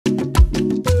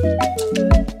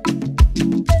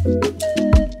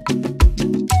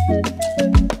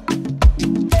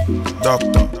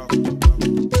Doctor.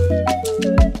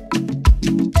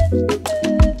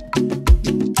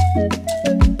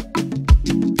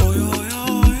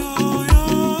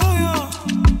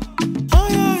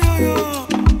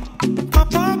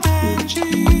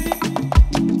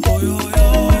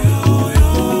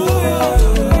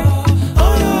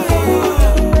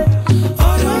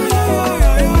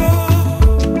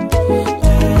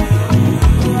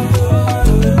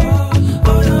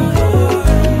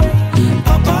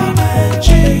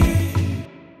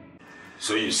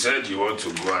 So you said you want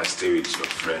to go and stay with your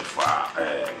friend for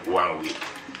 1 week.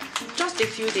 Just a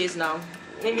few days now.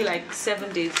 Maybe like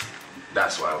 7 days.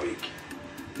 That's 1 week.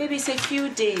 Maybe it's a few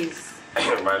days.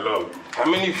 My love, how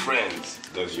many friends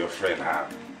does your friend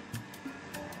have?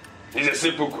 It's a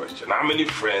simple question. How many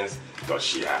friends does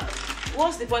she have?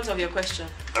 What's the point of your question?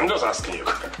 I'm just asking you.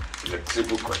 It's a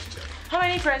simple question. How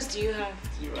many friends do you have?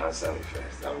 You answer me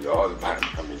first. I'm your husband.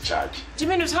 I'm in charge.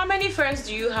 Jiminus, how many friends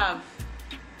do you have?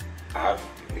 I have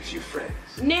a few friends.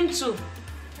 Name 2.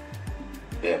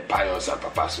 Pius and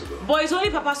Papa Solo. But it's only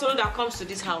Papa Solo that comes to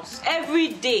this house.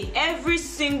 Every day, every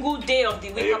single day of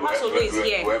the week, Papa Solo is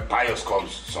here. Where Pius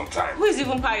comes sometimes. Who is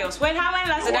even Pius? How many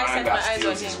last did I set my eyes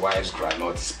on his him? wife's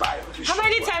grandmother is Pius. How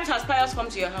many times has Pius come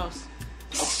to your house?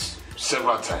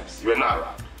 Several times. You're not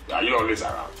around. Are you always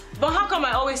around? But how come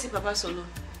I always see Papa Solo?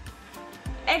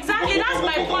 Exactly, that's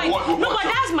my point. But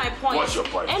that's my point. What's your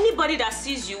point? Anybody that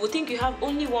sees you will think you have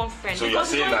only one friend. So you're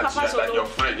saying that your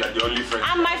friend, you're the only friend?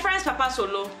 And my friend's Papa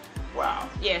Solo. Wow.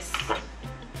 Yes.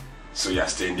 So you're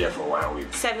staying there for 1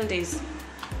 week? 7 days.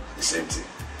 The same thing?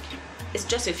 It's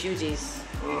just a few days.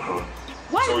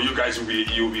 What? So you guys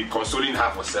you'll be consoling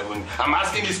her for 7. I'm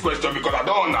asking this question because I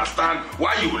don't understand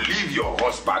why you leave your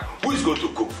husband. Who is going to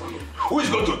cook for me? Who is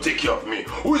going to take care of me?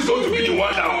 Who is going to be the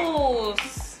one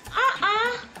that...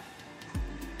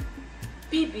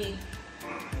 Baby,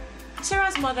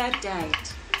 Sarah's mother died.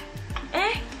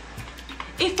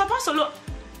 If Papa Solo,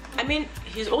 I mean,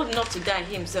 he's old enough to die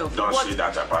himself. Don't say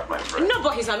that about my friend. No,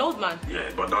 but he's an old man. Yeah,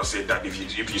 but don't say that. If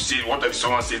you say, what if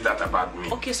someone says that about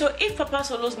me? Okay, so if Papa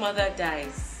Solo's mother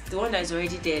dies, the one that is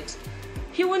already dead,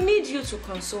 he will need you to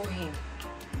console him.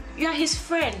 You are his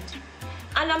friend.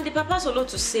 And I'm the Papa Solo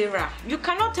to Sarah. You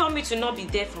cannot tell me to not be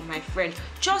there for my friend.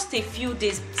 Just a few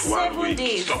days. 7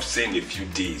 days. Stop saying a few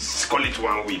days. Call it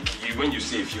 1 week. When you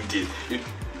say a few days,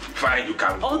 fine, you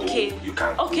can go. You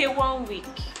can go. 1 week.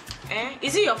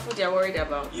 Is it your food you're worried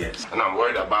about? Yes. And I'm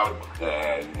worried about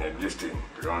this thing.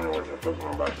 You don't know what you're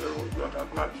talking about. You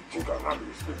think I'm not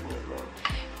leaving me alone.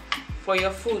 For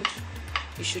your food,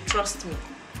 you should trust me.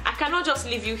 I cannot just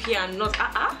leave you here and not...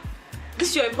 This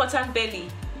is your important belly.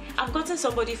 I've gotten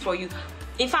somebody for you.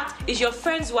 In fact, it's your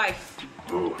friend's wife.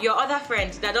 Oh. Your other friend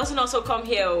that doesn't also come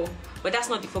here. But that's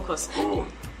not the focus. Oh.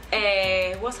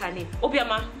 What's her name?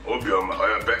 Obioma.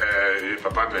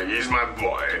 Papa, he's my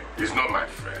boy. He's not my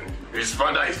friend. His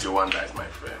father is the one that is my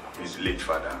friend. His late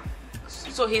father.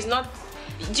 So he's not...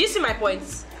 Do you see my point?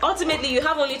 Ultimately, you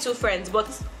have only 2 friends, but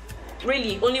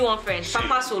really, only one friend.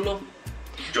 Papa Solo.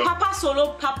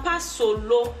 Papa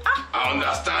Solo. I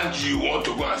understand you want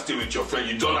to go and stay with your friend.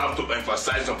 You don't have to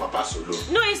emphasize on Papa Solo.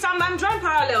 No, I'm drawing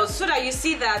parallels so that you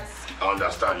see that... I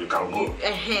understand. You can go.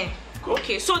 Go.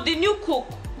 Okay, so the new cook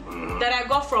that I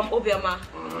got from Obioma,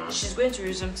 she's going to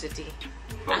resume today.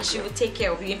 Okay. And she will take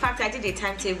care of you. In fact, I did a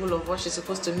timetable of what she's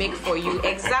supposed to make for you.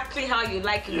 Exactly how you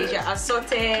like it. Yes. Your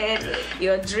assorted,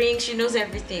 your drink. She knows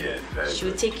everything. Yes, she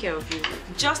will take care of you.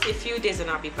 Just a few days and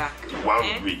I'll be back.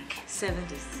 1 week. 7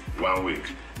 days. 1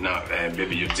 week. Now,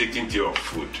 baby, you're taking care of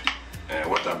food.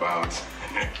 What about...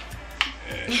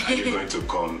 are you going to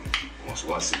come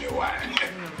once in a while?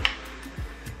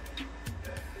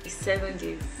 It's 7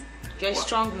 days. You're a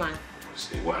strong man.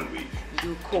 Say 1 week.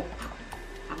 You cope.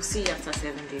 I'll see you after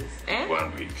 7 days.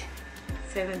 1 week.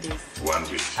 7 days. 1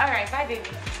 week. Alright, bye baby.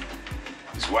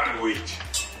 It's 1 week.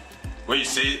 When you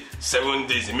say 7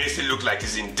 days, it makes it look like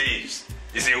it's in days.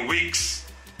 It's in weeks.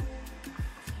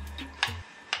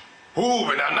 Who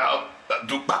when I now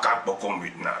do back up bokon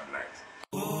with now at night?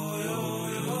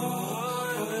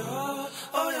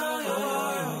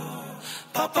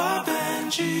 Papa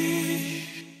Benji.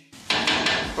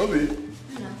 Obi.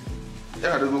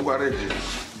 Yeah, they go ready.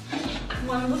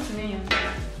 What's the name?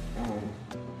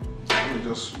 Let me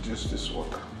just reduce this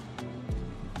water.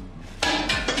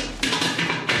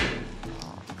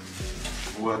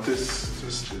 Well, this.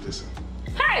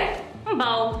 Hey!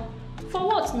 Mbao! For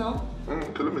what now?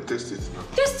 Okay, let me taste it now.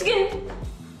 Taste again?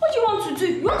 What do you want to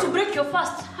do? You want to break your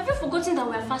fast? Have you forgotten that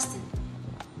we are fasting?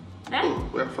 Oh,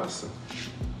 we are fasting.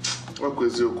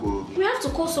 We have to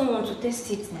call someone to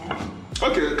taste it now.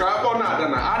 Okay, can I call Ada?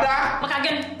 Back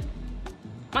again.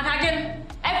 Again,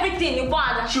 everything you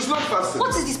bought Ada. She's not fasting.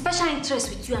 What is the special interest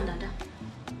with you and Ada?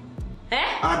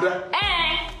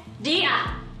 Ada? Dear,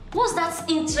 what's that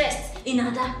interest in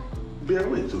Ada? Be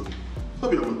away too.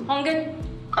 Don't be away. Hongen?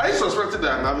 Are you suspecting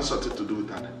that I'm having something to do with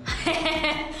that?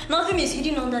 Nothing is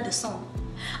hidden under the sun.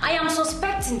 I am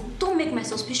suspecting. Don't make my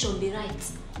suspicion be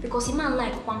right. Because a man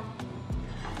like one.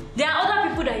 There are other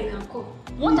people that you can call.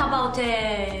 What about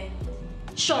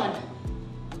Sean?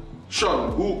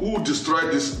 Sean, who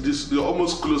destroyed this you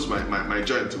almost closed my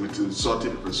joint with salty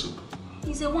pepper soup.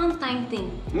 It's a one-time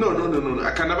thing. No.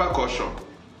 I can never call Sean.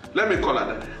 Let me call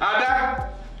Ada. Ada!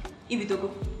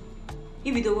 Ibidogo.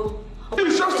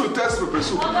 It's just to test pepper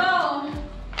soup. Hello.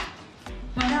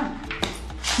 Madam,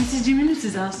 Mrs. Jimenez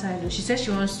is outside. She said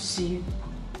she wants to see you.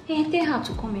 Hey, tell her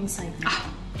to come inside.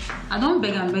 I don't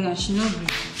beg and she knows me.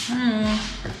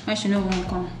 I should know won't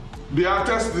come. Be I'll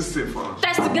test this thing for us.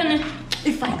 Test again.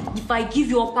 If I give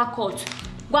you upper cut,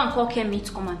 go and call Kemi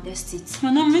to come and test it.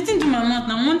 Madam, meeting to my mouth.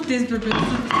 I won't taste pepper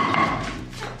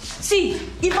soup. See,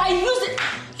 if I use it,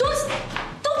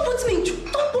 don't put me.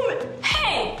 Don't put me.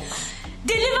 Hey,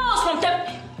 deliver us from them.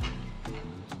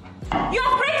 You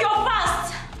have break your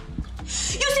fast.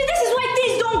 You see, this is why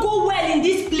things don't go well in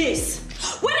this place.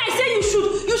 When I say you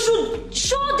should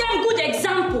show them good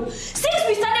example. Since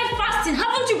we started fasting,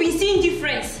 haven't you been seeing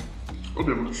difference?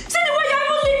 Okay. See the way you're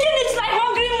even licking it like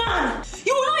hungry man.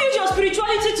 You will not use your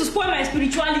spirituality to spoil my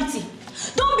spirituality.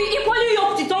 Don't be equally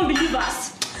yoked with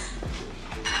unbelievers.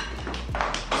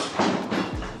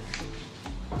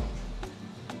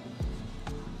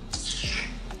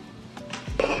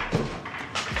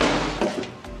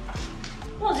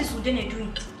 What's this Udene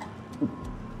doing?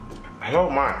 Hello,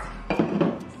 Mark.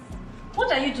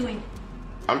 What are you doing?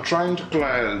 I'm trying to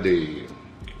clear the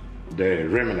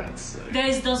remnants. There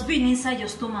is dustbin inside your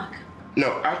stomach.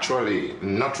 No, actually,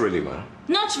 not really, ma.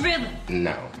 Not really.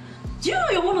 No. Do you know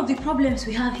you're one of the problems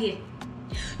we have here?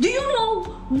 Do you know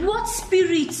what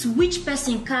spirits which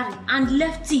person carry and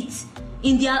left it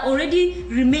in their already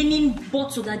remaining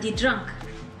bottle that they drank?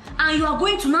 And you are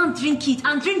going to now drink it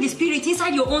and drink the spirit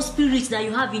inside your own spirit that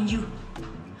you have in you.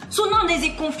 So now there's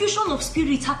a confusion of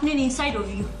spirits happening inside of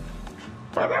you.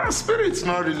 But our spirits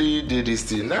not really did this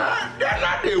thing. Nah, they're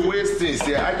not the waste things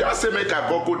there. I just say make I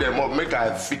buckle them up, make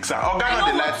I fix her.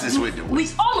 Organa the light this way.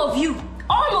 With all of you,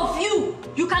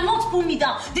 you cannot pull me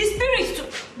down. The spirits too.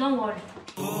 Don't worry.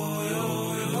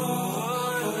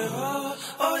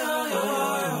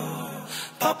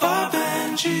 Papa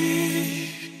Benji.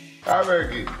 I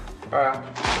beg you.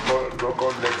 Go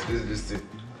collect this thing.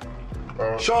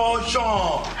 Sean.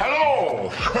 Hello.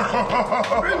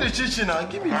 Bring the chichi now.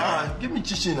 Give me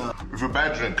chichi now. If you buy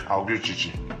drink, I'll give you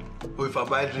chichi. Oh, if I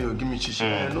buy drink, you give me chichi.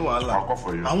 No, I'll call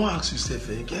for you. I want to ask you,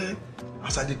 Stephen, okay?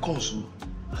 As I come so,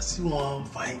 I see one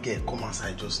fine girl come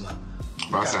outside just now.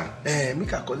 Basan.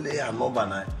 Make a call her number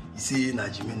now. You see, na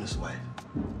Jimenu's wife.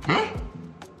 Huh?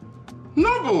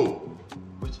 Noble.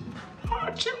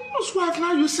 What? Jimenu's wife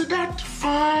now, you see that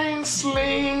fine,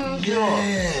 slim girl?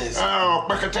 Yes. Oh,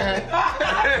 Pakate.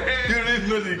 You really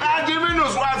know the girl.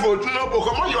 Jimenu's wife, Noble.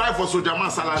 Come on, your wife for Sojaman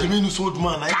salary. Jimenu's old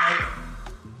man.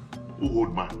 Who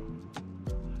old man?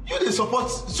 You dey support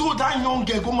so that young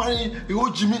girl go marry a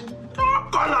old Jimmy.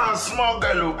 Don't call her a small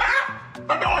girl.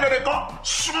 I don't want to call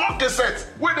small cassette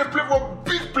where they play for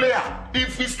big player.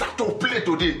 If he start to play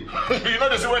today, you know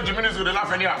they say when Jimenez will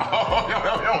laugh anyhow.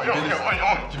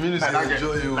 Jimenez will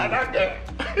enjoy you. My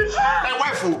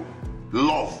wife will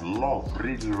love,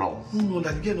 really love. No,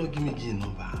 that girl don't give me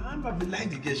number. I be like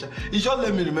the girl. He just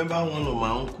let me remember one of my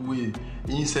uncle.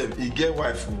 He said he get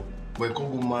wife. When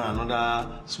come go marry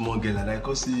another small girl and I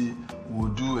cause he will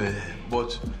do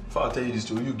but if I tell you this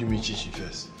story, you give me chichi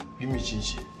first. Give me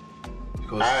chichi.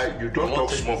 Because you don't talk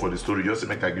small for the story, just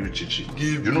make I give you chichi.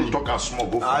 You don't talk as small,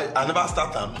 go for I never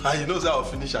start them. And you know how I'll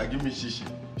finish, I give me chichi.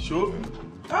 Sure?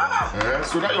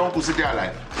 So that your uncle sit there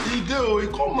like he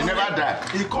come marry. He never died.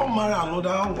 He come marry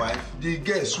another wife. The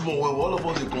girl small, well, all of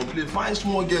us they complain. Fine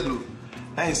small girl.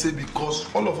 And he say because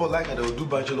all of us like her, they will do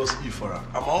bachelor's eve for her.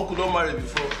 And my uncle don't marry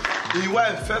before. His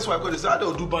wife, first wife, they say they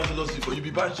will do bachelor's eve for you,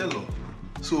 be bachelor.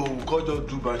 So we call just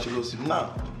do bachelor's eve.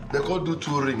 Now they call do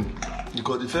 2 ring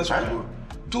because the first one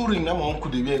 2 ring. Now my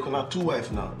uncle they wear 2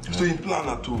 wife now. So he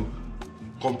plan to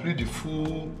complete the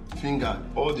full finger,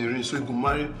 all the rings. So he could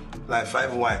marry like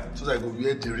 5 wives. So that he could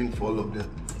wear the ring for all of them.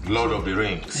 Lord of the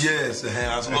Rings. Yes,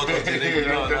 as Lord of the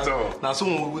Rings. Now so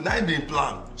we now they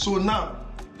plan. So now.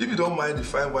 If you don't mind the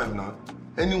 5 wife now,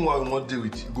 anyone will not deal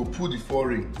with you go put the 4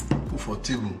 ring, put for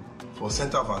table, for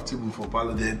center of our table, for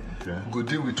parlor, then go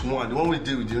deal with one. The one we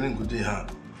deal with the ring go deal hand.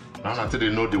 Now until they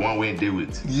know the one we deal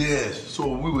with. Yes, so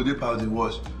we will dip out the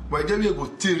wash. But then we go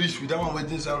take reach with that one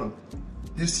waiting sound.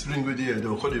 This ring with there, they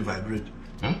will call it vibrate.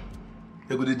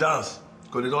 They go to dance,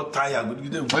 because they don't tire. Go to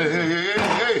them.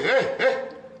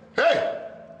 Hey!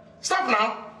 Stop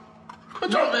now!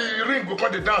 Just the ring go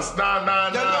call the dance.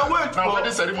 Now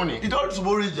wedding ceremony. It don't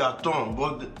suppose your turn,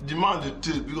 but the man they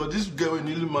take because this girl when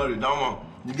newly married, that one,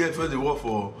 the girl first they work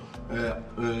for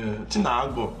Tina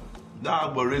Agbo. That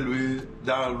Agbo railway,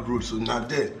 that road, so now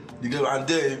there, the girl and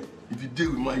there, if you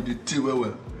deal with man, they take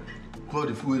well. Call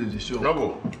the food in the show.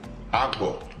 No,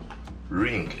 Agbo,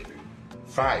 ring,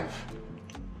 5,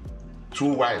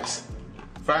 2 wives,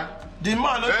 5. The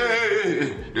man,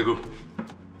 Hey, they go.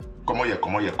 Come on here.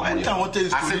 I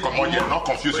say come on here, not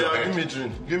confuse your head.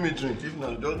 Give me drink. If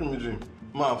not, don't give me drink.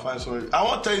 Man, find somebody. I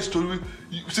want to tell you a story.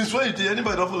 Since when you tell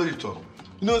anybody don't follow you talk?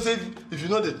 You know, say if you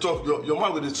know the talk, your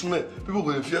man will smell. People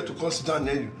will fear to come sit down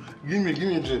near you. Give me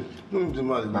drink. Don't give the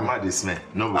man. My man they smell.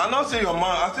 No. I'm not saying your man.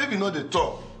 I say if you know the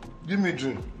talk, give me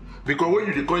drink. Because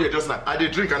when you call here just now, I dey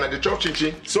drink and I dey chop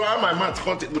chin. So how my man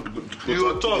can't take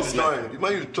You talk now.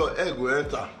 When you talk, egg will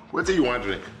enter. What do you want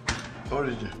drink?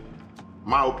 Origin.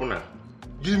 My opener.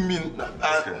 Give me.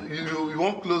 You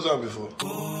want close one before.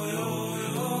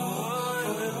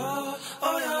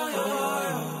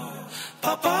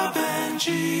 Papa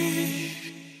Benji.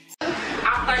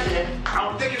 After here, I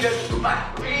will take you there to Dubai.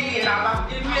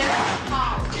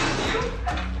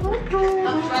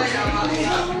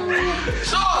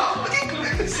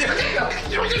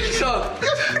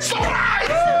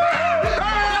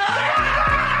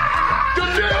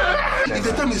 If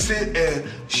they tell me say,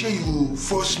 shey you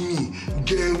force me,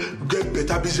 get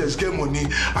better business, get money,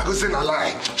 I go say na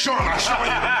lie. Sean.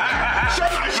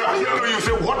 You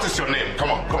say, what is your name?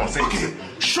 Come on, say Okay. it.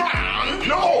 Sean?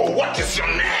 No, what is your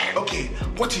name? Okay,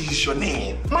 what is your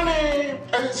name? My name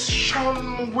is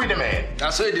Sean Wideman.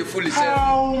 That's why they fool yourself.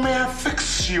 How may I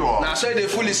fix you? That's why they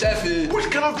fool yourself. What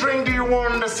kind of drink do you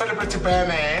want, the celebrity bear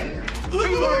man?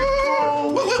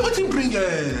 What you bring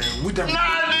with them?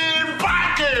 Nanny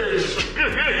package!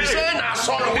 You say na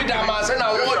son with that man, say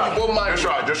na what you go man.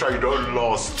 Joshua, you don't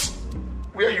lost.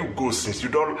 Where you go since you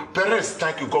don't? Parents,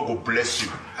 thank you, God will bless you.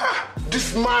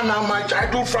 This man and my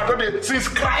childhood friend since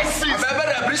crisis. I remember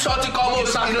the bridge shot to come out.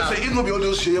 You know, say, it no be all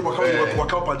those shit, work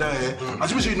out and down.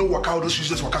 As you say, you know, work out those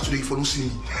useless work out today for no see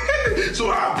me.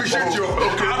 So I appreciate you.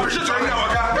 Okay. I appreciate you.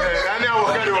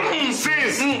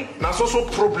 Since now so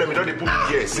problem, you know they put me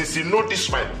here. Since you know this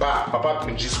my bar, Papa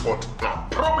Benji spot. Now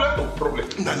problem to problem.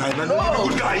 No.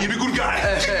 You be good guy.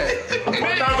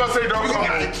 What time I say don't come?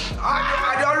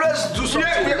 I always do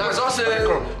something. That's also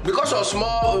because of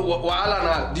small wahala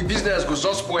now, the business goes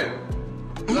just spoil.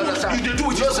 You understand? You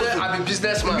do it. You say I'm a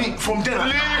businessman. Me from then.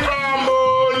 Leave am,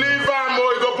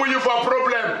 he go put you for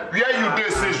problem. Where you dey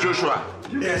since Joshua?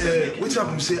 What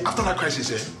happened? Say after that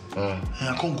crisis, I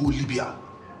can't go Libya.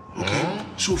 Okay.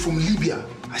 So from Libya,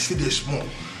 I stay there small.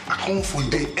 I come from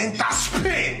there, enter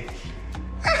Spain.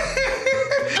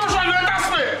 Joshua, you enter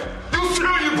Spain? You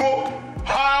still you go? I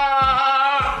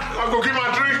go give my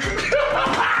drink.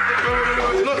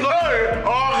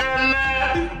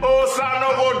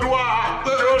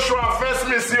 Joshua, first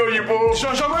me see Oyibo. I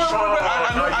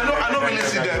know really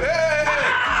see them.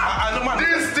 I know man.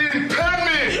 This thing pay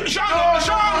me. No.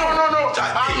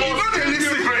 You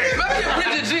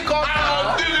bring the drink up.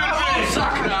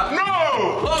 No.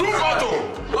 2 bottles.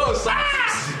 Oh, sack.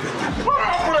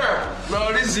 No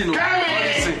reason.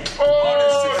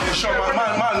 Sure,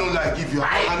 man don't like give you. I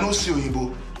know see Oyibo.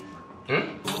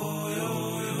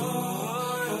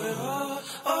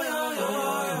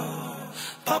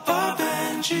 Papa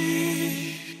Benji.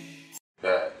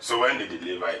 So when they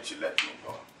deliver it, you let me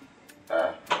know.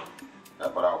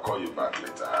 But I'll call you back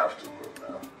later. I have to go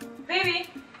now. Baby.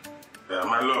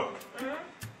 My love.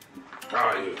 How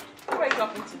are you? Who are you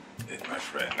talking to? It's my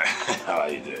friend. How are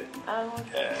you doing?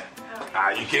 Okay.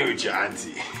 You came with your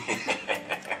auntie.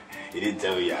 You didn't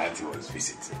tell me your auntie was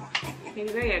visiting.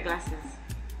 Maybe wear your glasses.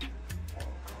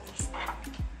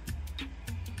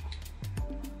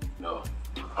 No,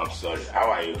 I'm sorry.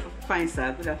 How are you? Fine,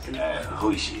 sir. Good afternoon.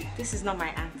 Who is she? This is not my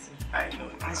auntie. I know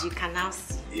now. As you can now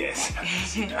see. Yes.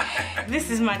 This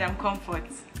is Madam Comfort.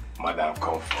 Madam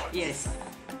Comfort. Yes.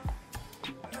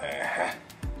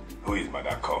 Who is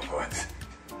Madam Comfort?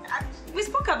 We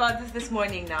spoke about this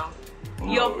morning now.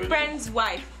 No, your really? friend's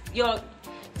wife, your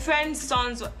friend's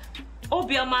son's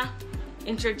Obioma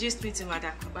introduced me to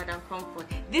Madam Comfort.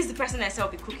 This is the person I said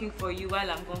will be cooking for you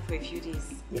while I'm gone for a few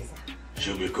days. Yes, sir.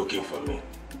 She'll be cooking for me.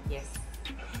 Yes.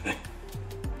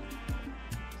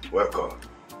 Welcome.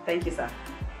 Thank you, sir.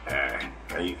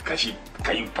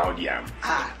 Can you pound yam?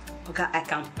 Okay, I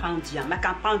can pound yam. I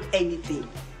can pound anything.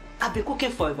 I've been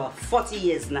cooking for about 40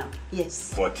 years now.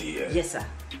 Yes. 40 years? Yes, sir.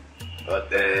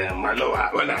 But, my lord,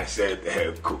 when I said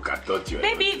cook, I thought you were...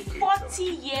 Maybe 40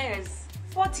 years.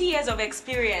 40 years of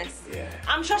experience. Yeah.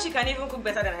 I'm sure she can even cook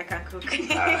better than I can cook.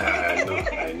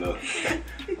 I know.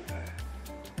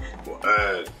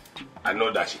 I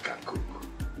know that she can cook.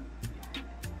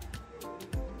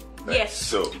 Yes.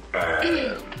 So,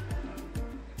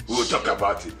 we'll talk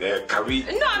about it. Can we...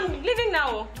 No, I'm leaving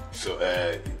now. So,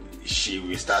 she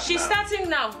will start She's now. starting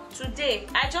now, today.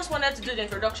 I just wanted to do the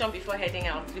introduction before heading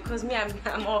out because me,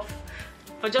 I'm off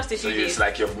for just a few days. So it's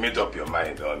like you've made up your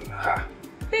mind on her.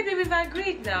 Baby, we've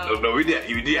agreed now. No, you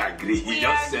didn't agree. We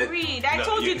just agreed. Said, I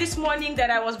told you this morning that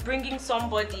I was bringing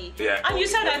somebody. Yeah, and you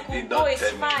said I could go, it's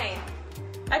tell me. fine.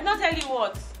 I did not tell you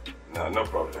what. No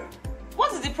problem.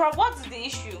 What is the problem? What is the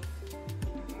issue?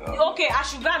 No. Okay, I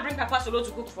should go and bring Papa Solo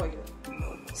to cook for you.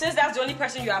 No. Since that's the only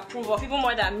person you approve of, even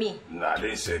more than me. No, I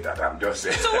didn't say that. I'm just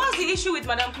saying. So what's the issue with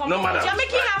Madam Comfort? No, madam, You're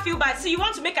making it's fine. her feel bad. So you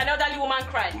want to make an elderly woman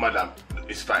cry? Madam,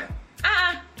 it's fine.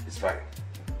 It's fine.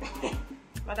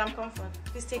 Madam Comfort,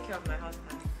 please take care of my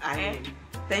husband.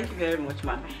 Thank you very much,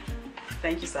 ma'am.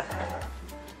 Thank you, sir.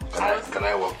 Can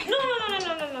I walk you?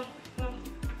 No.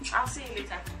 I'll see you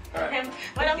later. Right.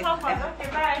 Madam Comfort,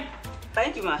 okay, bye.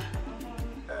 Thank you, ma'am.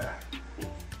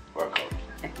 Welcome.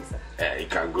 Thank you, sir. You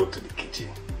can go to the kitchen.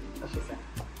 Okay, sir.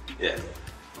 Yes.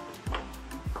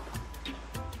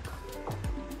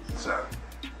 Sir,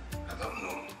 I don't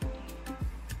know.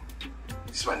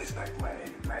 This one is like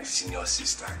my senior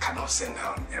sister. I cannot send her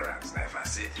on errands. Now if I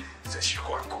say she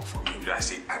go and cook for me, I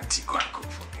say auntie go and cook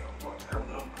for me. I don't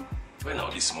know. When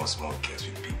all these small girls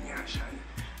will pick me and shine.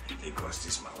 Lagos,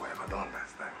 this is my wife. I don't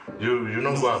understand. You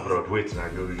don't go abroad. Wait now.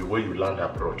 Where you land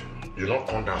abroad. You don't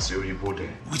come down say you go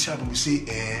there. Which happen we say,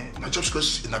 my job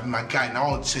because my guy now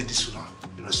I'll say this one.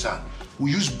 You understand?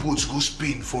 We use boats go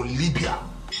Spain for Libya.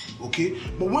 Okay?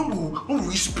 But when we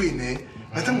reach Spain,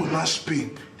 by the time we land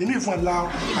Spain, they don't even allow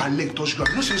our leg touch ground.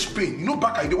 You know say Spain, you know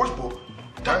back they watch ball.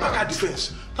 That back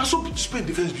defense. That's what Spain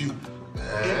defense view.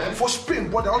 For Spain,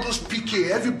 but all those PK,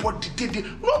 everybody they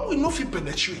we no fit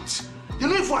penetrate. They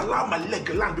don't even allow my leg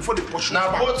land before they push.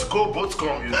 Now boats go, boats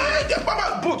come.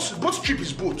 Boat trip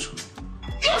is boat.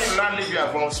 Yes. You land Libya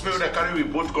from Spain, they carry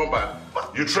with boat come back.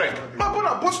 You trek. My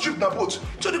brother, boat trip na boat.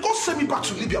 So they go send me back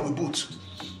to Libya with boat.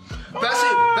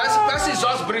 Person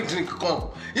just bring drink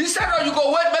come. Instead of you go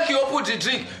wait, make you open the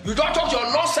drink. You don't talk your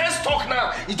nonsense talk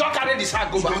now. You don't carry this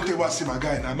hand go back. Don't tell what see my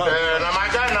guy now. My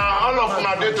guy now, all of them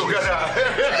are there together.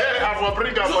 I will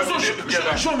bring them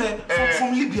together. Show me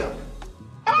from Libya.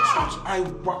 I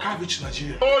walk out reach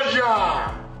Nigeria. Oh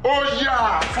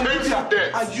yeah. From Libya,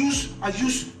 I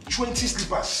use 20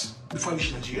 slippers before I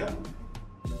reach Nigeria.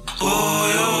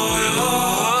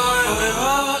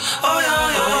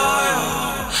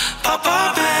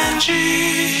 Papa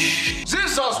Benji.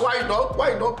 Jesus, why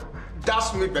not?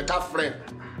 That's me better friend.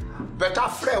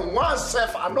 One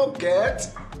self I not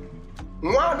get.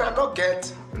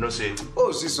 You know, say.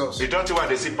 Oh, Jesus. You don't know what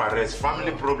they see parents,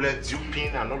 family problems,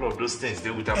 duping, and all of those things. They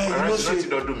with their parents, nothing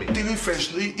don't do me. TV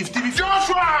French, if TV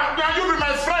Joshua, now you be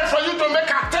my friend for you to make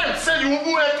attempt. Say you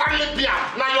will enter Libya.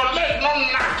 Now your leg not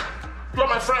knock. You're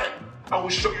my friend. I will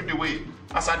show you the way.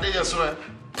 As I did yesterday,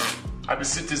 I be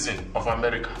citizen of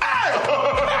America. Hey!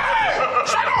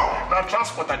 Shut up! Now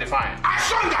transport I define.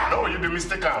 Ashonda! No, you be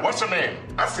mistaken. What's your name?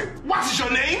 I said, what is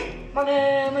your name? My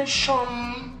name is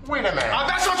Sean. Wait a minute. Shut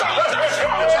up!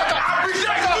 I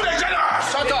appreciate you, the general!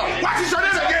 Shut up! What is your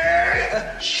name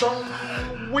again? Sean.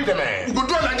 Wait a minute. You go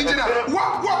do it like this now.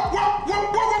 What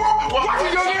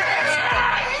is your name?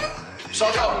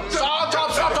 Shut up! You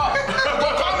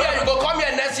go come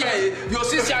here next year. You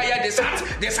see here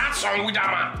they start song with that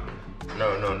man. No.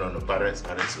 Parents,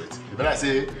 wait. You better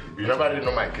say, you never really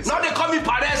know my case. Now they call me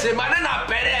Perez, my name is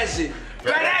Perez.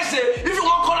 Perez, if you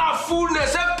want to call her full name,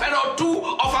 say Perotu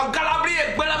of a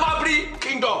Galabri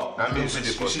kingdom. That means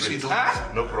you frustrate.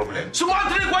 No problem. So one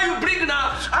drink when you bring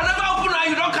now, I never open now,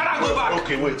 you don't carry go back.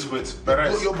 Okay, wait.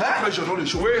 Perez. Your blood pressure don't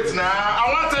show. Wait now, I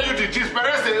want to tell you the gist.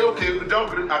 Perez say, okay, I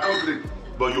don't drink.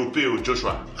 But you pay,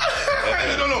 Joshua.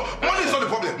 No. Money is not the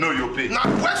problem. No, you pay. Now,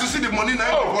 where to see the money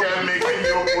now? Okay, make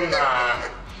me open now.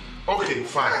 Okay,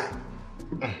 fine.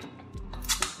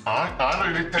 I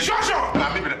don't really tell you. Sean!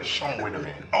 Now, maybe that Sean with the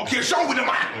man. Okay, Sean with the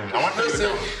man. I want to tell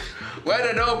you. When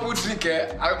they don't put drink,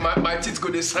 my teeth go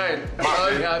to sign.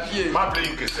 My play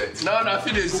you can say. No, I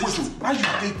feel this. Why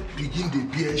you begin the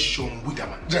beer Sean with the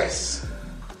man? Yes.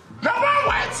 Now, one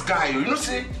white guy, you know,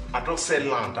 see, I don't sell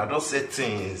land, I don't sell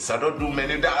things, I don't do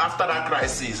many. After that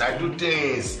crisis, I do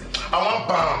things. I want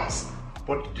bombs.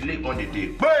 But delay on the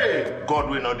day. Hey! God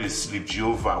will not sleep.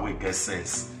 Jehovah will get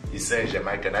sense. He said,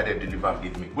 Jamaica, that they deliver,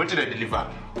 give me. What did they deliver?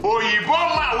 Oyibo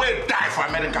man will die for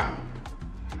America.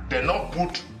 They not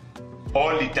put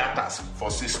all the data for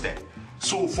system.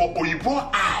 So for Oyibo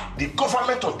I, the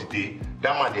government of the day,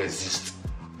 that man they exist.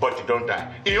 But he don't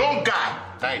die. He own guy,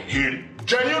 now he heal.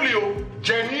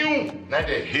 Genuine, now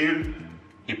they heal.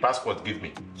 He passport give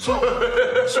me. So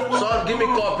give me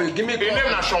copy. Give me copy. The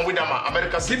name na Sean Widama,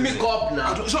 America citizen. Give me copy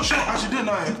now. So as you did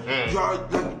now, you are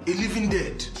like a living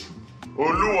dead.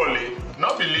 Oluwole,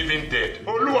 not be living dead.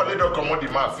 Oluwole don't come on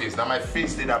the man face. Now my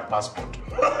face did that passport.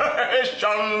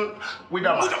 Sean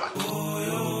Widama.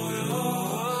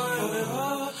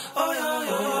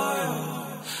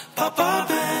 Papa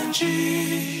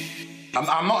Benji.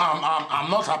 I'm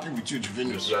not happy with you,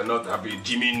 Juvenus. You are not happy.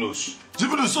 Jimmy knows.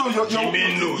 Juvenus, so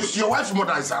Jimmy knows. Your wife's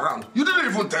mother is around. You didn't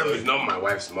even tell me. It's not my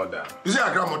wife's mother. Is it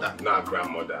her grandmother? Not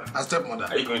grandmother. Her stepmother.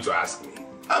 Are you going to ask me?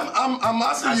 I'm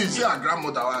asking you, is it her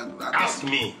grandmother? Ask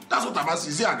me. That's what I'm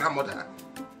asking. Is it her grandmother?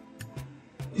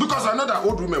 Because I know that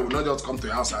old women will not just come to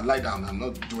your house and lie down and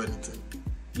not do anything.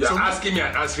 You're asking me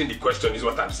and answering the question is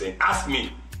what I'm saying. Ask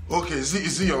me. Okay,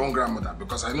 is it your own grandmother?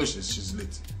 Because I know she's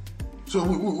late. So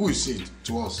who is she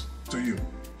to us? To you?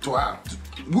 To her?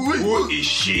 Who is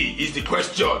she? Is the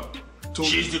question.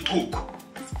 She's the cook.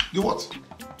 The what?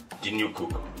 The new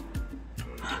cook.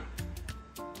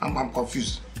 I'm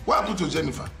confused. What happened to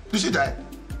Jennifer? Did she die?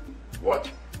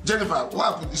 What? Jennifer,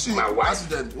 what happened? Is she my wife.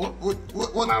 Accident?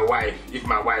 What? My wife. If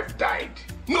my wife died.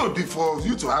 No, before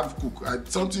you to have cook,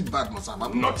 something bad must have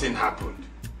happened. Nothing happened.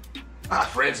 Her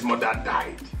friend's mother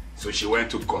died. So she went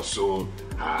to console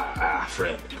her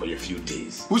friend for a few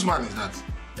days. Which man is that?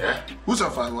 Yeah? Who's her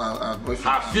boyfriend?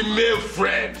 Her female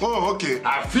friend. Oh, okay.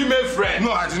 Her female friend.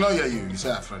 No, I did not hear you. You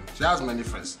said her friend. She has many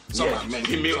friends. Some are men.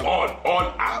 Female,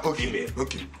 all are female.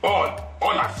 Okay. All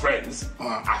her friends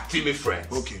are female friends.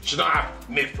 Okay. She don't have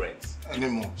male friends.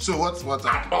 Anymore. So what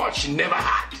At all, she never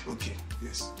had. Okay,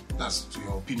 yes. That's to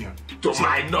your opinion. To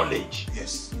my knowledge.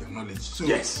 Yes, your knowledge. So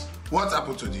yes. What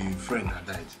happened to the friend that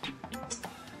died?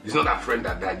 It's not that friend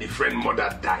that died. The friend mother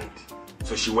died.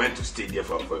 So she went to stay there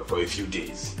for a few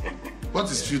days. What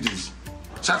is few days?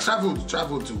 She traveled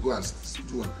to go and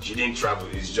do what? She didn't travel.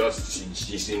 It's just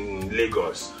she's in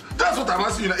Lagos. That's what I'm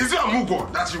asking you. Is it a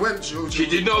Mugo that she went to? She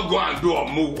did not go and do a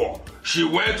Mugo. She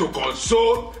went to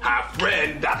console her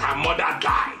friend that her mother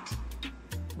died.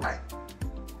 Why?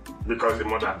 Because the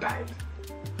mother died.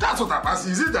 That's what I'm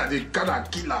asking. Is it that they gather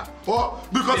kill her? Or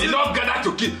because they did not gather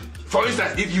to kill. For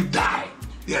instance, if you die.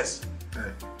 Yes.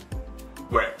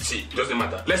 Well, see, doesn't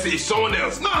matter. Let's say it's someone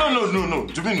else. No.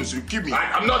 Juvenus, you kill me.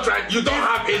 I'm not trying. You don't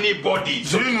have anybody.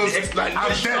 Juvenus, I'm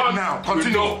dead now.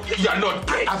 Continue. You're not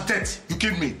dead. I'm dead. You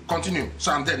killed me. Continue.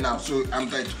 So I'm dead now. So I'm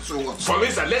dead. So what? For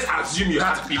instance, let's assume you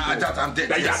had people. That I'm dead.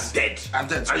 That yes. you're dead. I'm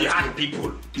dead. And you had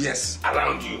people. Yes.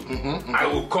 Around you. I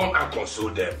will come and console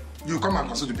them. You come and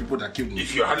console the people that killed me.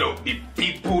 If you had the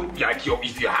people like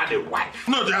if you had a wife.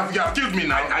 No, you have killed me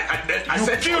now. I you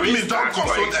said killed me. Don't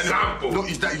console example. No,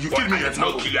 is that you killed me? I did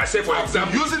not kill you. I said for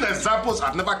example. Using examples,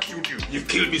 I've never killed you. You've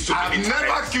killed me so many times. I've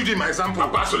never killed you in my example.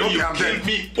 Papa, you killed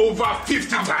me over 50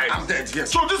 times. I'm dead.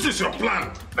 Yes. So this is your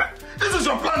plan. This is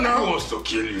your plan now. Who wants to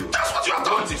kill you? That's what you have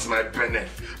done. What is my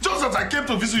benefit? Just as I came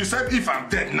to visit you, said if I'm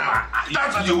dead now.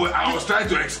 That's what you were. I was trying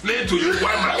to explain to you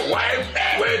why my wife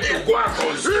went to go and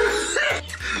console.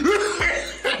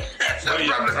 So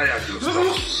you are tired.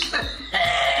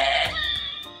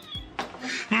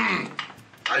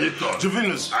 Are you done?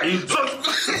 Juvenus, are you done?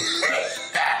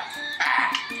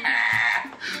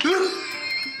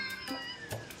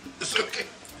 It's okay.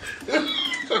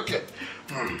 It's okay.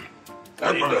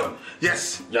 Are you done?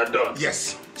 Yes. You're done?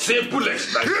 Yes. Simple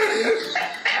explanation.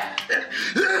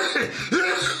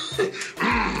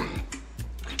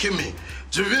 Kill me.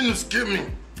 Juvenus, kill me.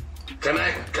 Can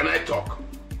I talk?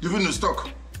 Juvenus, talk.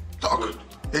 Talk. Good.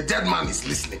 The dead man is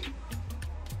listening.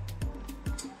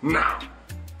 Now,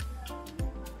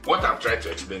 what I'm trying to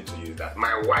explain to you is that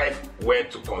my wife went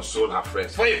to console her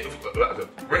friends. Went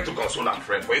to console her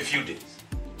friend for a few days.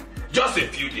 Just a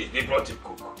few days. They brought a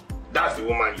cook. That's the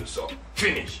woman you saw.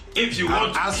 Finish. If you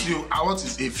want to ask you, I want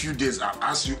is a few days. I'll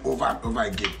ask you over and over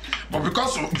again. But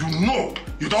because you know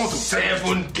you don't want to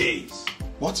 7 days.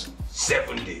 What?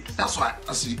 7 days. That's why I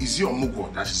asked you, is he on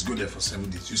Mugo that she's going there for 7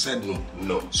 days? You said no.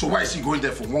 No. So why is he going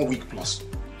there for 1 week plus?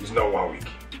 It's not 1 week.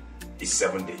 It's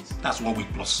 7 days. That's 1 week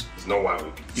plus. It's not 1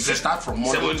 week. If you start from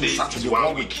Monday to Saturday,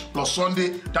 1 week plus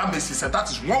Sunday, that makes it that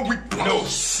is 1 week plus. No,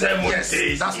 7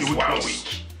 days. That's is a week 1 plus.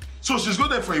 week. So she's going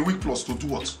there for a week plus to do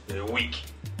what? A week.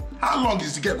 How long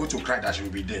is the girl going to cry that she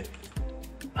will be there?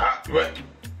 Well,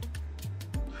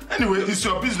 Anyway, it's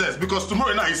your business because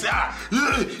tomorrow night you say,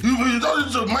 you don't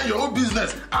need to mind your own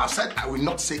business. I've said I will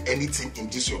not say anything in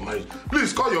this your marriage.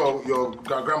 Please call your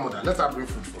grandmother. Let her bring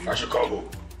food for you. I should call who?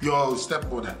 Your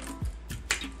stepmother.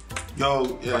 Your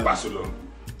Papa Solo.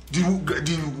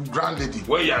 The grand lady.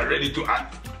 When you are ready to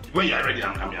act, when you are ready,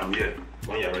 I'm here.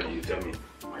 When you are ready, you tell me.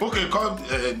 Okay, call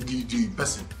the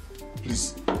person,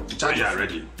 please. When you are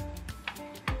ready.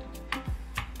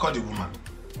 Call the woman.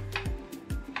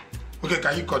 Okay,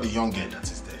 can you call the young girl that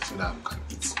is there so that we can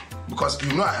eat? Because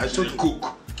you know I told the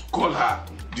cook. Call her.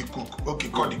 The cook. Okay,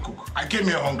 call the cook. I came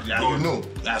here hungry and you know,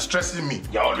 you are stressing me.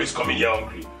 You're always coming here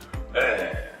hungry. I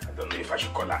don't know if I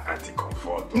should call her Auntie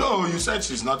Comfort. No, you said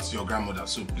she's not your grandmother,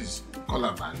 so please call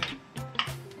her by name.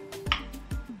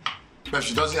 But if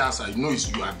she doesn't answer, you know it's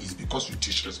because you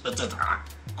disrespected her.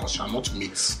 Because you are not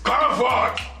mates.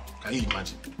 Comfort! Can you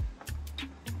imagine?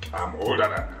 I'm older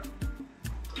than her.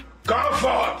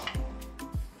 Comfort!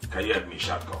 Can you help me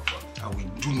shout comfort? I will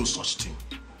do no such thing.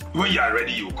 When you are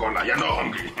ready, you call her. You're not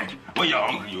hungry. When you're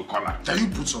hungry, you call her. Can you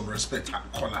put some respect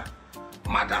and call her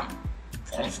Madam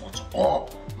Comfort or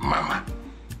Mama?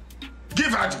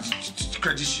 Give her the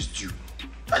credit she's due.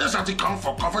 I just have to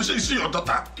comfort. You see your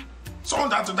daughter? Someone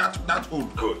that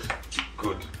old. Good.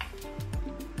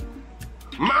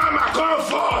 Mama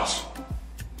Comfort!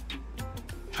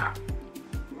 Ha.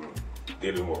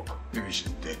 Didn't work. Maybe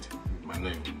she's dead. My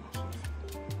name is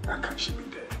how can she be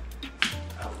dead?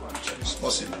 It's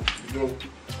possible. You know,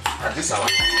 at this hour.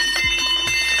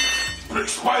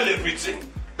 Spoil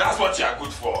everything. That's what you are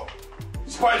good for.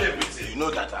 Spoil everything. You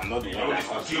know that I'm not the one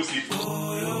that kill people.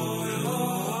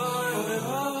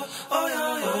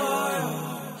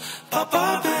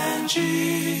 Papa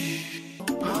Benji.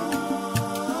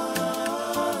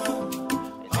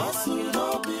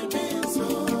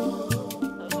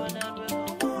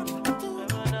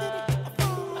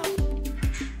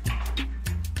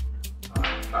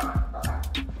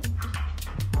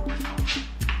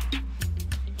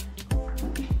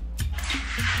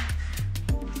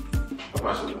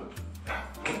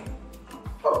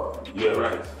 You're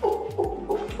right.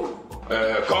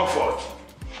 Comfort.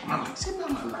 Mama, say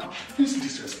Mama now. Please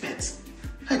disrespect.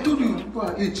 I told you people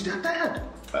are aged, they are tired.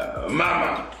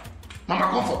 Mama. Mama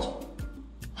Comfort.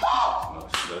 No,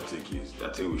 don't take it. I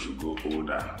think we should go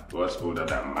older. What's older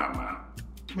than Mama?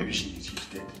 Maybe she's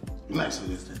dead. You know I said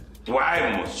she's dead.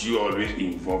 Why must you always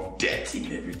involve death in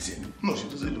everything? No, she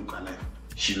doesn't look alive.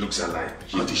 She looks alive.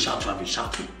 Not the shout you have been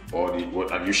shouting. Or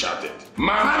what have you shouted?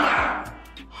 Mama!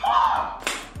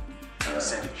 I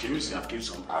said, she will say I've killed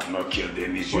someone. I've not killed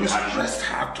anybody. She was pressed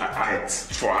her to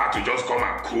death. For her to just come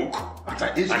and cook. At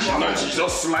her age, and she's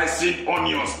just slicing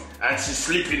onions and she's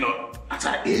sleeping on. At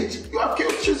her age, you have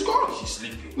killed, she's gone. She's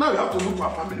sleeping. Now you have to look for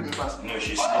her family members. No,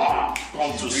 she's sleeping.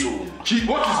 Gone too soon.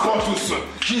 What is gone too soon?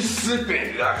 She's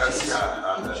sleeping. I can see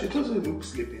her. She doesn't look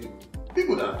sleeping.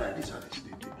 People that die, these are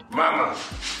sleeping. Mama,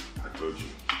 I told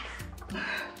you.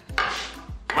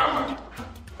 Mama.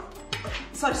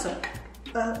 Sorry, sir.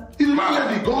 You don't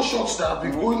hear the gunshots that have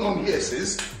been going on here,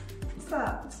 sis?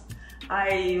 Sir,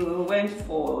 I went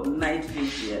for night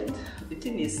vigil. The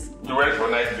thing is... You went for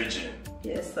night vigil?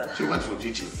 Yes, sir. She went for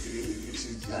vigil.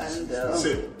 And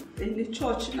in the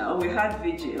church now, we had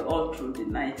vigil all through the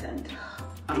night and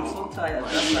I'm so tired.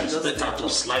 That's why I just... To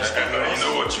slice you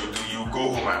know what you do? You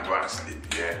go home and go and sleep,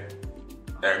 yeah?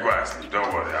 Go and sleep.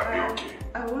 Don't worry, I'll be okay.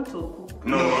 I want to cook.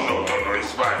 No,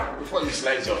 it's fine. Before you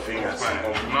slice your fingers. It's fine.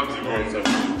 Not even.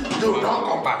 No, don't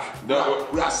come back. No,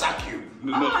 we are sacked you.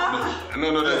 No,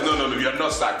 you are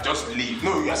not sacked. Just leave.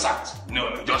 No, you are sacked.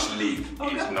 No, just leave.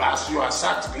 Okay. As you are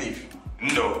sacked, leave.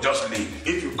 No, just leave.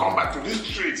 If you come back to this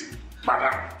street,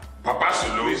 madam, Papa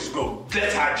Sulu, please go.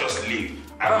 Let her just leave.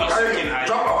 I'm not speaking her.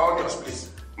 Drop our audience, please.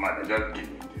 Madam, just give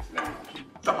me this.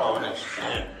 Drop our audience.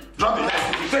 Drop the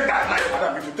knife. If you take that knife,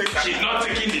 madam, if you take that She's not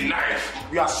taking the knife.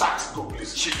 You are sacked. Go,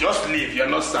 please. She just leave. You're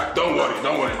not sacked. Don't worry,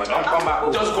 madam. Don't come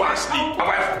back. Just go and sleep. My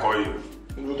wife will call you.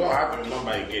 If you don't have your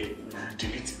number again,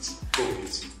 delete it. Go,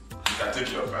 please. You can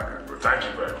take your bag and go. Thank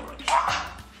you very much.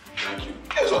 Thank you.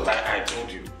 That's what I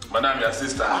told you. Madam, your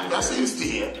sister. Your sister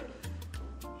here.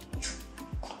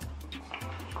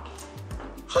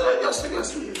 So you're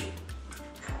seriously here.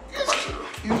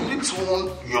 You need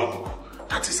someone young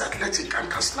that is athletic and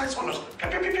can slice onions,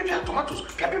 tomatoes.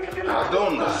 I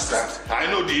don't understand. I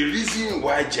know the reason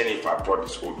why Jennifer brought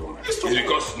this old woman is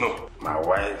because my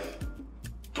wife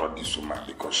brought this woman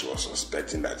because she was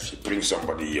suspecting that if she brings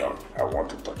somebody young, I want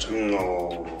to touch her.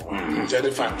 No.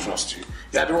 Jennifer trusts you.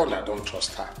 You're the one that don't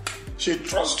trust her. She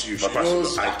trusts you. She Papa,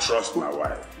 knows. I trust my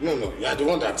wife. No, you are the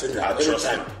one that thinks that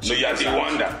anytime. No, you are the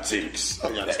one that thinks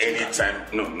that anytime.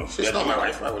 No. She's not my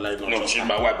wife. Why will I not No, trust she's her?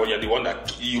 my wife, but you're the one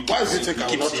that you. Why do you think I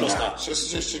will not trust her? her?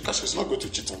 Because she's not going to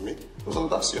cheat on me. So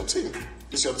that's your thing.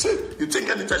 It's your thing. You think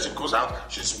anytime she goes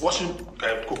out, she's washing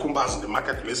cucumbers in the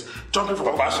marketplace, jumping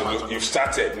from Papa, so you've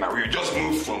started now. You just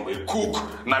moved from a cook.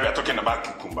 Now you're talking about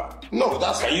cucumber. No,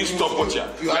 that's. Can you stop what you're?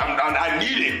 I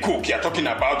need a cook. You're talking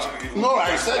about. No,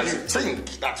 I said you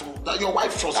think that your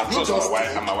wife trusts I trust my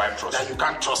wife and my wife trusts. That you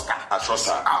can't trust her. I trust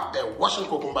her. Out there washing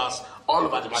cucumbers all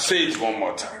over the market. Say it one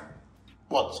more time.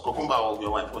 What? Cucumber or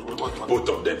your wife? What? Both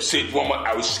of them. Say it one more.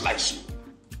 I will slice you.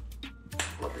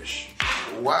 Rubbish.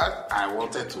 What I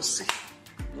wanted to say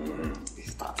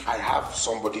is that I have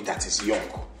somebody that is young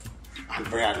and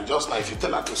very just like if you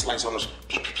tell her to slice on us,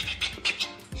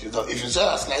 if you tell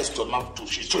her slice tomato,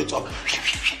 she throw it up.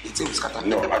 It will scatter.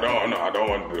 No, I don't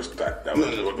want to start.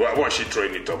 What is she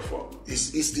throwing it up for?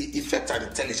 It's the effect and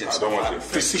intelligence. I don't want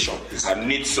precision. I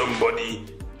need somebody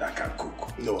that can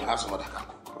cook. No, I have somebody that can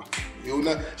cook. You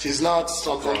know, she's not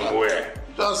something. From where?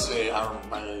 Just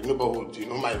my neighborhood. You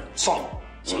know, my son.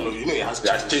 So you know he has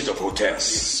changed of hotels.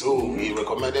 So he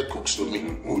recommended cooks to me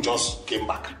who just came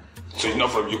back. So it's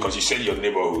not from you because you said your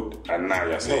neighborhood and now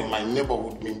you're saying. No, my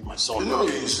neighborhood means my son. You know,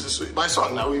 my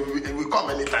son now, we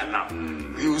come anytime now.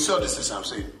 You will see all the things I'm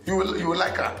saying. You will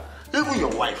like her. Even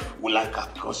your wife will like her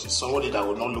because she's somebody that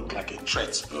will not look like a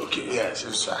threat. Okay. Yeah,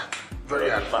 she's very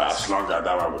advanced. As long as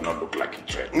that one will not look like a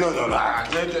threat. No.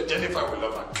 Jennifer will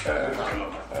love her. Jennifer will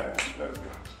love her. Let's go.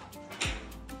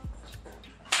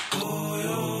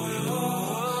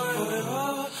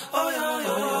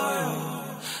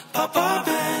 Papa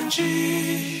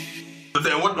Benji. But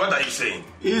then what are you saying?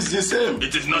 It's the same.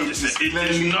 It is not the same.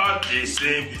 It is not the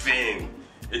same thing.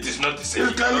 It is not the same.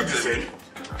 It's clearly the same.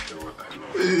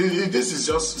 This is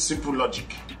just simple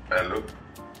logic. Hello?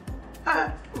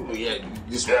 Oh yeah,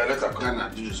 this one. Let's go.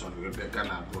 Ghana, do this one.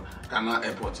 Ghana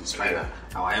airport is fine. Yeah.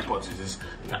 Our airport is this.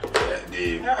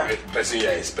 The person you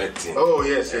are expecting. Oh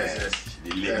yes.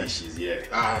 The lady, she's here.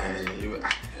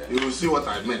 You will see what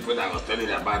I meant when I was telling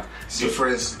you about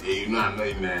difference, in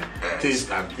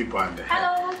taste and people and.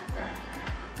 Hello.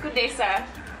 Good day, sir.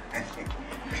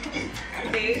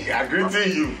 Good day. I'm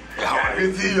greeting you.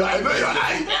 I know your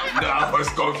eye. No, I was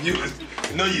confused.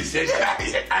 No, you said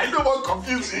I don't want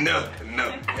confusing. No.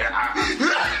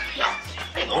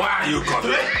 Why are you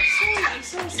coughing?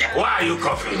 Why are you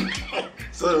coughing?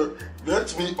 So,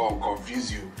 let me unconfuse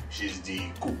you. She's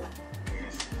the cook.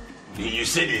 You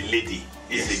said a lady.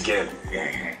 Is a girl.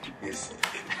 Yes.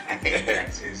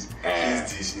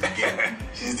 She's the girl.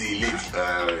 She's the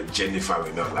lady. Jennifer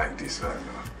will not like this one.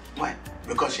 Why?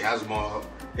 Because she has more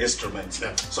instruments.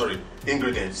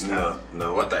 Ingredients. No.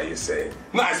 What are you saying?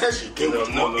 No, I said she came with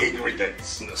more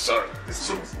ingredients. No, sorry.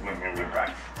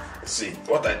 See,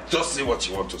 just say what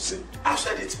you want to say. I've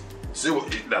said it. Say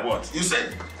what? You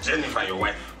said Jennifer, your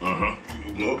wife. Mm-hmm.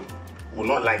 You know, will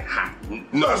not like her.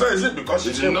 No, is it because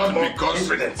it is not because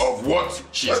of what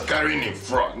she's carrying in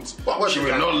front. What she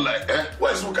will not like.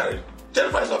 What is who carrying?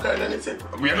 Jennifer is not carrying anything.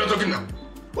 We are not talking now.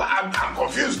 Well, I'm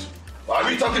confused. Are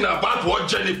we talking about what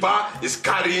Jennifer is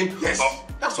carrying? Yes.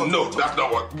 That's not what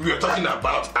we are talking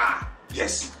about.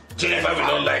 Yes. Jennifer will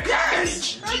not like.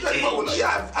 Yes.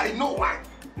 I know why.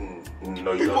 No,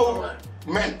 you don't know why.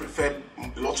 Men prefer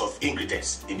lots of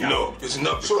ingredients in their food. It's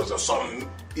not because of some.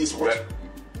 It's what.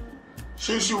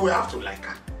 She will have to like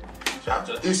her.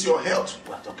 It's your health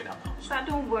we're talking about. Sir,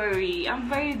 don't worry. I'm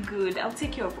very good. I'll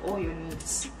take care of all your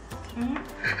needs. Don't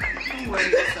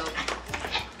worry yourself.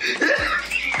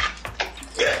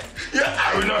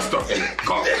 I will not stop you.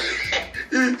 Come.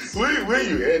 When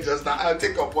you hear just now, I'll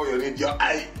take up all your needs. Your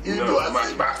eye.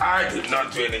 My eye did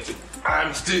not do anything.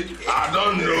 I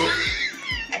don't know.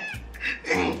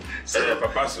 So,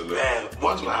 Papa Solo,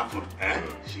 what will happen?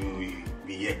 She will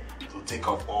be here to take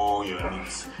up all your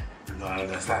needs. You don't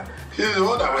understand? She's the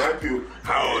one that will help you.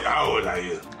 How old are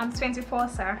you? I'm 24,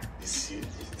 sir.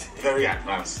 Very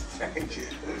advanced. Thank you.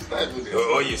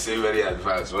 Oh, you say very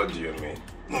advanced. What do you mean?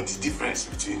 No, the difference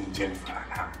between Jennifer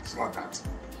and her. It's not that.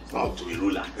 It's not to a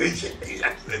ruler.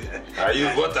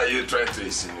 What are you trying to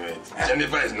insinuate?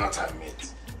 Jennifer is not her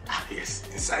mate. Yes,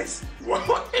 in size. We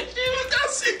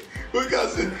can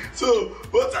see. So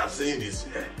what I'm saying is,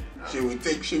 she will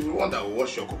want that will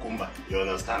wash your cucumber. You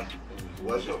understand?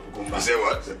 Wash your cucumber. You say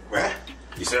what? Where?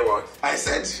 You say what? I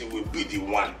said she will be the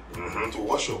one to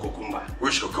wash your cucumber.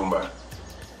 Which cucumber?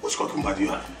 Which cucumber do you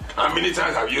have? How many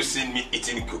times have you seen me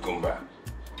eating cucumber?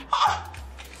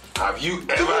 Have you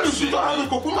ever seen me?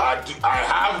 Cucumber? I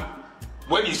have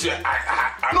When you say you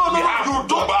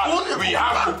don't. We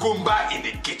have cucumber in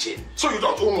the kitchen. So you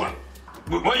don't own one.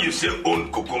 When you say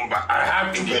own cucumber, I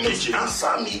have in the kitchen.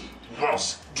 Answer me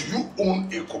once. Do you own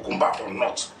a cucumber or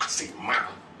not? As a man.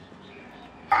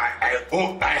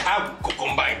 I have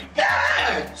cucumber in the kitchen.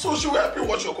 Yeah. So she will help you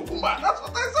wash your cucumber. That's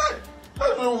what I said.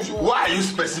 Why are you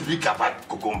specific about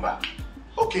cucumber?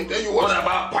 Okay, then you wash. What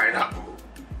about pineapple?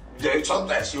 Then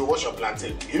sometimes you wash your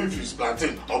plantain. If it's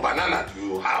plantain or banana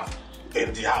you have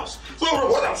in the house. So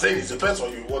what I'm saying is it depends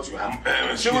on you what you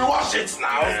have. She will wash it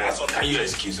now. Can you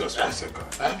excuse us for a second?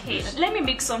 Okay, let me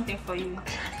make something for you.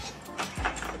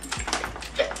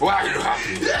 Why are you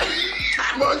happy?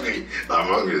 I'm hungry.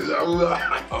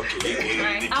 Okay.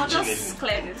 Right, I'll just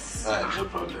clear this. No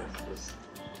problem.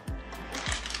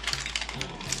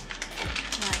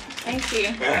 Thank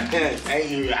you.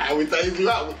 Thank you. I will thank you.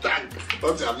 I will thank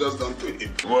what you have just done to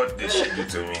him. What did she do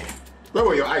to me? Where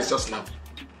were your eyes just now?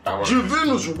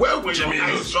 Juvenus, where were your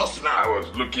eyes just now? I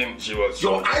was looking, she was...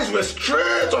 Your eyes were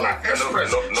straight on an express.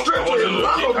 Straight to a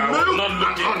land of milk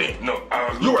and honey. No, I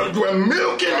was looking. You were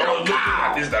milking I was your looking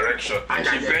cow. at this direction. And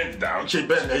she bent down. She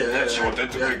bent, She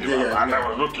wanted to pick it up. And I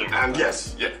was looking. And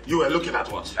yes, you were looking at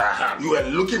what? You were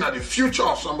looking at the future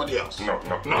of somebody else. No.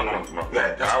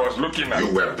 I was looking at...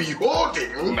 You were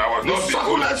beholding... No, I was not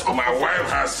beholding. My of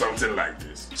wife has something like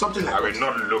this. Something like I will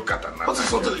not look at another. What is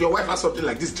something? Your wife has something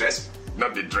like this dress?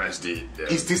 Not the dress, the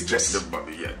is this dress? The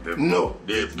bobby, yeah. The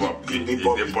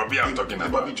bobby I'm talking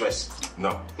about. The bobby dress?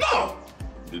 No.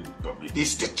 The bobby.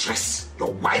 This the dress.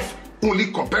 Your wife only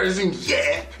comparison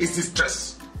here is this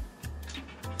dress.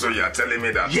 So you are telling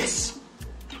me that? Yes.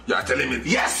 You are telling me?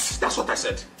 Yes, that's what I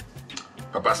said.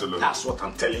 Papa Solo. That's what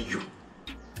I'm telling you.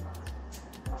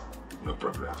 No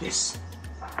problem. Yes.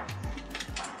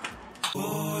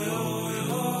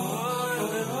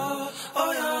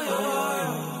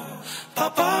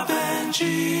 Papa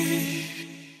Benji.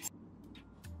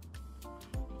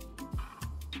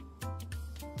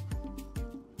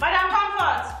 Madam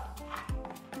Comfort.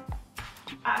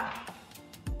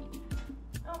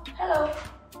 Oh, hello.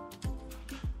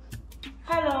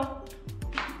 Hello.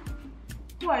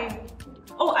 Who are you?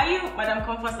 Oh, are you Madam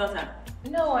Comfort's daughter?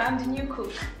 No, I'm the new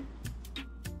cook.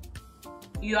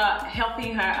 You are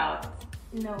helping her out?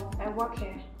 No, I work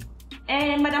here.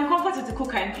 And Madam Comfort is the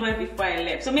cook I employed before I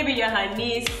left. So maybe you're her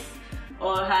niece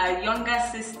or her younger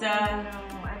sister. No,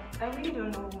 I really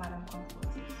don't know who Madam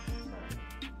Comfort is.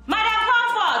 Sorry. Madam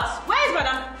Comfort! Where is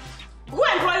Madam? Who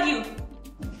employed you?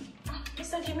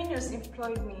 Mr. Jimenez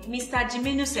employed me. Mr.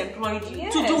 Jimenez employed you?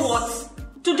 Yes. To do what?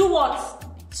 To do what?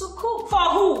 To cook. For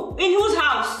who? In whose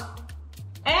house?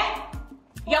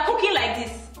 You're cooking like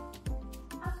this.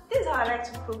 This is how I like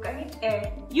to cook. I need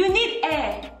air. You need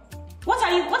air. What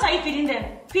are you feeding them?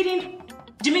 Feeding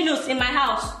Jimenez in my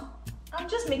house? I'm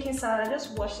just making salad. I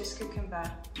just washed his cucumber.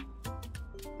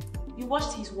 You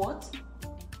washed his what?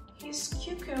 His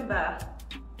cucumber.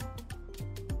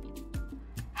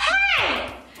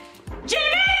 Hey!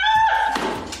 Jimenez!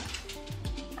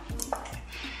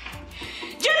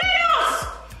 Jimenez!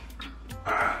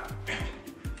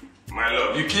 My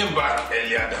love, you came back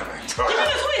earlier than I thought.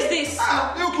 Jimenez, who is this?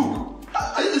 You cook.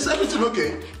 Is everything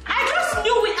okay? I just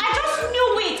knew it. I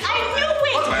knew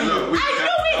it. My love,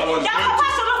 That Papa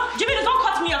Solo, Jimenez, don't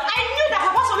cut me off. I knew that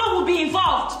Papa Solo would be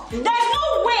involved. There's no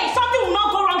way something will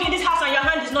not go wrong in this house and your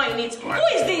hand is not in it. Who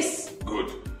is this? Good.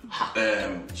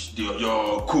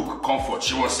 Your cook, Comfort,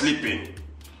 she was sleeping.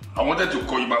 I wanted to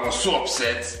call you, but I was so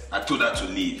upset, I told her to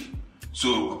leave.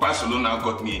 So Papa Solo now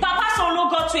got me. Papa Solo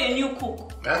got you a new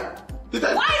cook. Why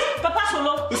is Papa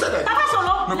Solo? Papa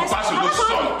Solo? No, Papa Solo's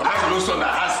son. Papa Solo's son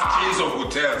that has chains of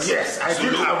hotels. Yes,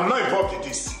 I'm not involved in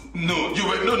this. No, you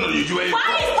were involved.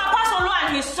 Why is Papa Solo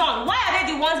and his son? Why are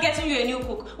they the ones getting you a new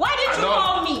cook? Why didn't you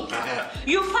call me?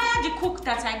 You fired the cook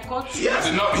that I got you. Yes,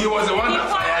 no, he was the one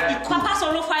that fired the cook. Papa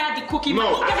Solo fired the cook. Who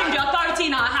gave him the authority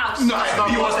in our house? No,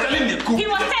 he was telling the cook. He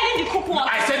was telling the cook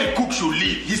what? I said the cook should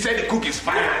leave. He said the cook is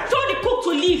fired. Told the cook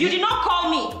to leave. You did not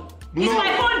call me. Is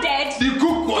my phone dead? The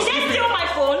cook was Did they steal my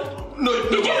phone? No.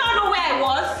 Did you not know where I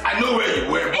was? I know where you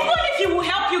were. Even if he will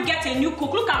help you get a new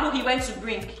cook, look at who he went to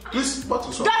bring. This what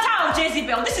is Daughter of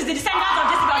Jezebel. This is the descendant of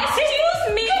Jezebel. Excuse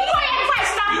me. Keep quiet before I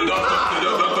slap you. Don't talk.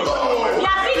 You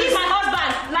are feeding my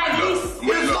husband like this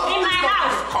in my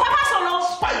house. Papa Solo,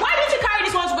 why didn't you carry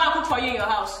this one to go and cook for you in your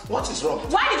house? What is wrong?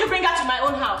 Why did you bring her to my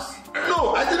own house?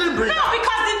 No, I didn't bring her. No,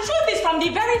 because the truth is from the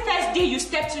very first day you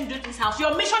stepped into this house,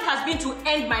 your mission has been to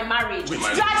end my marriage. You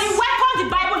are the weapon the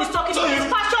Bible is talking about. It's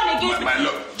passion against my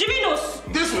love. Jimenez.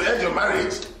 This will end your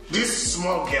marriage. This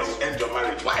small girl will end your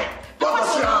marriage. Why? What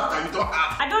does she have that you don't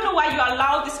have? I don't know why you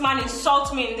allow this man insult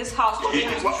me in this house. Papa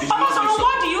Solomon,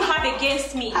 what do you have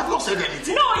against me? I've not said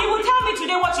anything. No, you will tell me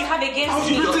today what you have against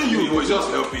me. You were just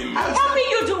helping me. Helping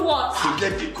you do what? To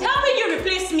get the goal. Helping you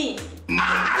replace me.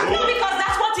 No, because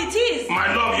that's what it is.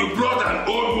 My love, you brought an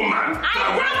old woman.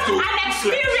 I brought an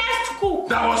experienced cook.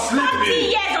 That was sleeping. 30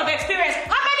 years of experience.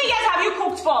 How many years have you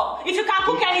cooked for? If you can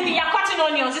cook anything, you're cutting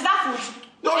onions. Is that food?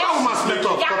 No, that woman slept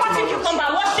off. You're cutting cucumber,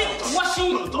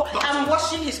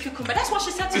 washing his cucumber. That's what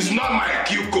she said to me. It's not my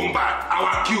cucumber,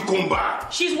 our cucumber.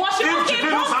 She's washing. If Okay,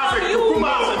 Jimenez both has of a you.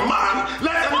 cucumber as a man,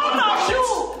 let everybody wash it.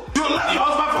 You left your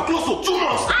husband for close to 2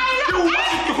 months. You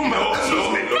wash it cucumber. Excuse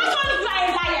me. Not only you are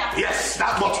a liar. Yes,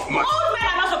 that's what. Old men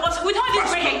are not supposed to. With all this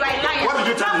gray hair, you are a liar. What did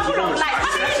you tell me? Full of lies.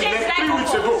 How many days did I 3 go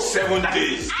weeks for? ago. 7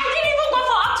 days. I didn't even go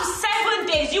for up to 7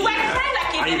 days. You were crying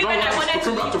like a baby when I wanted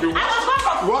to leave. I was going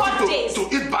for 4 days. To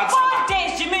eat bad 4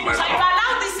 days, Jimmy. So you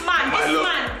allow this man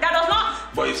that does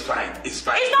not. But it's fine. It's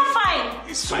fine. It's not fine.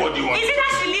 It's fine. What do you want? Is it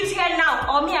that she lives here now,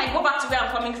 or me? I go back to where I'm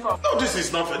coming from. No, this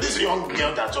is not fair. This young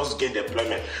girl that just gained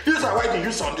employment. These are why they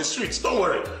use on the streets. Don't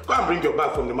worry. Go and bring your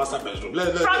bag from the master bedroom.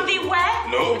 From the where?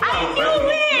 No. I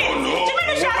knew it. No.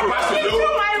 Jimmy, you have passed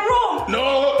through my room.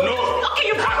 No.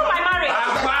 Okay, you broke my marriage.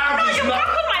 No, you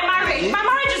broke my marriage. My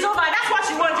marriage is over. That's what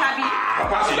you want, Abby.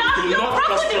 You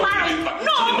broke the marriage.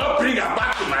 No. You not bring her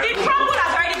back to my room. The trouble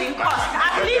has already been caused.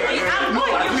 I'm leaving. I'm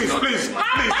going. Please,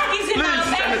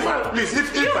 Jennifer, please,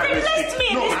 if you I may replaced speak. me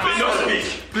in No, this I may not marriage.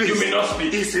 speak. Please. You may not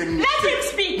speak. It's a mistake. Let him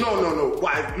speak. No.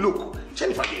 Why? Look,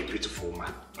 Jennifer, you're a beautiful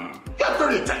man. You're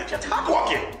very intelligent,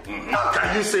 hardworking. How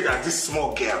can you say that this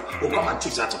small girl will come and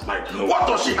teach her to marry? No. What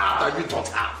does she have that you don't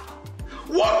have?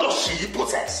 What does she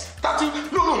possess? That you,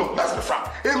 no, let's be frank.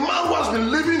 A man who has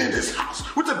been living in this house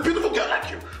with a beautiful girl like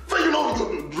you, for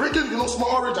you're drinking,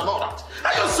 small orange and all that.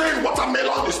 And you're saying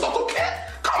watermelon is not okay?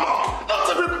 Come on, not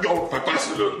every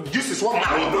this is what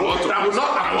man will do. I will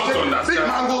not appreciate big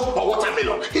mangoes or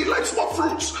watermelon. He likes more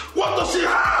fruits. What does he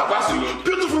have?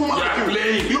 Beautiful man like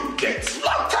you. You get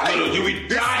long time. No, you will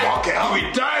die. You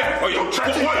will die or you're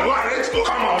trying to.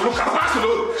 Come on, look at that.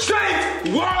 Say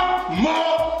it one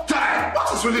more time.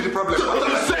 What is really the problem?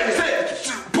 Say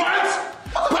it.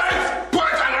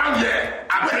 Point around here.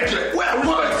 I beg you. Where?